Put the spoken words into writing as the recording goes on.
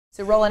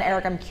So Roland,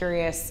 Eric, I'm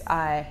curious,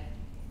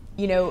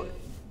 you know,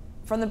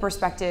 from the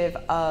perspective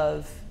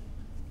of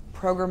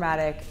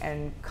programmatic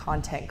and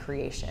content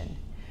creation,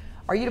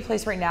 are you at a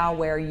place right now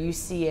where you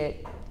see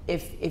it,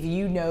 if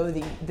you know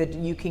that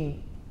you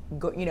can,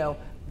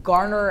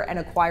 garner and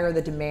acquire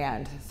the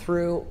demand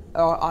through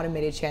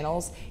automated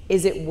channels,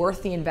 is it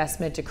worth the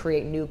investment to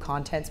create new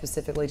content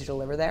specifically to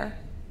deliver there?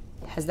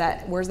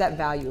 Where's that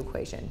value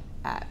equation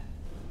at?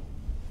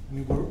 I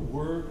mean,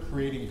 we're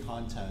creating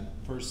content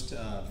first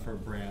for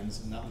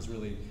brands, and that was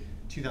really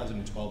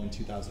 2012 and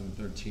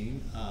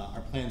 2013.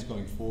 Our plans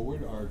going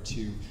forward are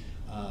to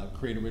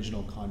create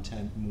original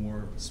content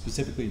more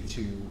specifically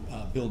to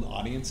build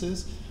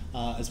audiences.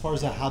 As far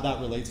as how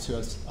that relates to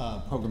us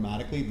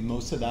programmatically,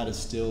 most of that is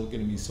still going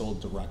to be sold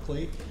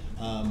directly.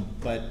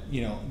 But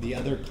the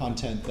other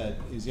content that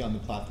is on the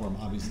platform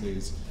obviously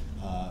is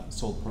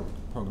sold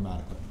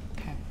programmatically.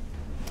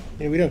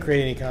 We don't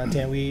create any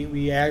content.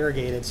 We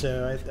aggregate it.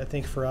 So I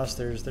think for us,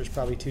 there's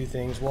probably two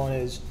things. One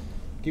is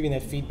giving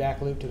that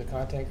feedback loop to the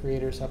content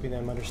creators, helping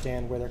them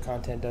understand where their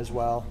content does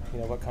well,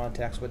 what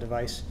context, what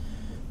device,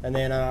 and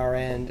then on our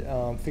end,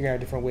 figuring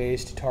out different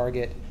ways to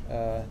target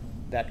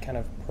that kind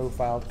of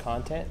profiled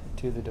content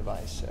to the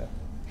device. So.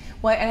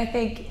 Well, and I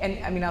think,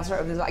 I'll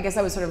start with this. I guess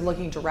I was sort of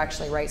looking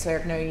directionally, right? So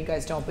Eric, no, you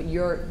guys don't, but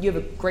you have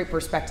a great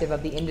perspective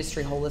of the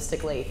industry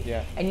holistically.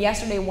 Yeah. And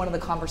yesterday, one of the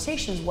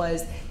conversations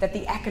was that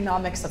the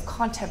economics of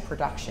content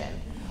production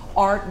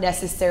aren't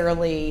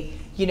necessarily,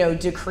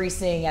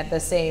 decreasing at the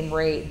same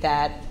rate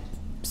that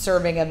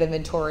serving of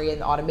inventory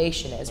and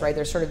automation is, right?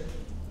 There's sort of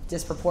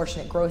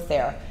disproportionate growth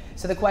there.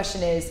 So the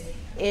question is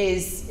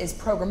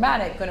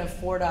programmatic going to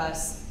afford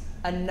us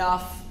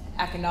enough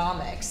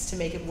economics to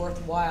make it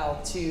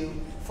worthwhile to,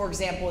 for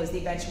example, is the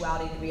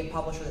eventuality to be a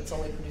publisher that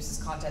solely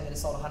produces content that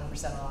is sold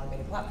 100% on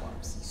automated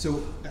platforms?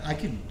 So I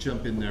could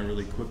jump in there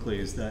really quickly,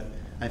 is that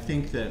I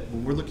think that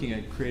when we're looking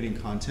at creating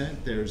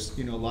content, there's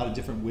a lot of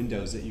different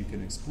windows that you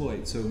can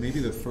exploit. So maybe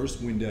the first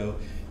window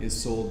is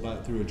sold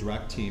through a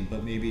direct team,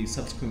 but maybe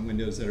subsequent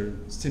windows that are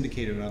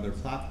syndicated on other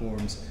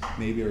platforms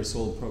maybe are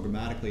sold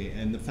programmatically.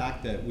 And the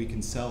fact that we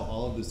can sell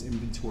all of this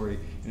inventory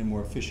in a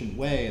more efficient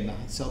way and the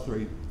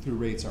sell-through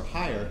rates are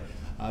higher,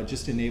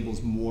 just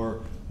enables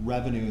more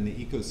revenue in the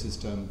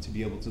ecosystem to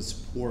be able to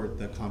support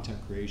the content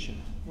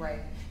creation. Right.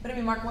 But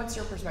Mark, what's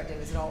your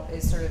perspective?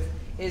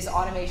 Is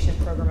automation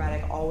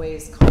programmatic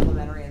always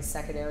complementary and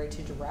secondary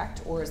to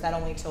direct, or is that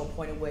only to a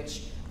point at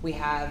which we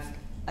have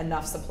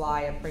enough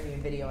supply of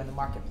premium video in the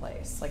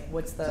marketplace? Like,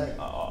 what's the...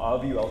 Our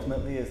view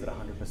ultimately is that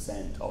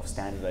 100% of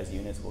standardized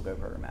units will go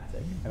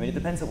programmatic. It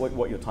depends on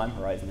what your time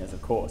horizon is,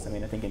 of course. I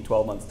think in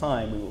 12 months'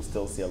 time, we will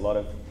still see a lot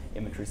of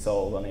inventory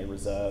sold on a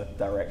reserved,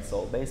 direct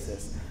sold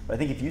basis. But I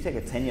think if you take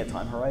a 10-year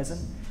time horizon,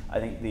 I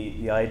think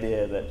the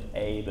idea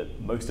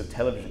that most of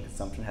television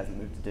consumption hasn't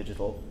moved to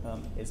digital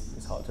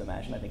is hard to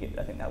imagine. I think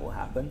that will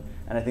happen,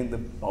 and I think the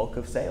bulk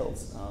of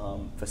sales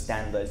for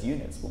standardized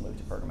units will move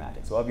to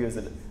programmatic. So our view is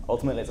that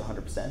ultimately it's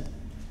 100%.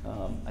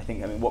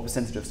 What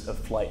percentage of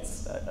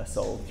flights are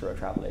sold through a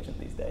travel agent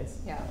these days?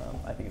 Yeah.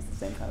 I think it's the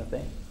same kind of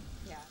thing.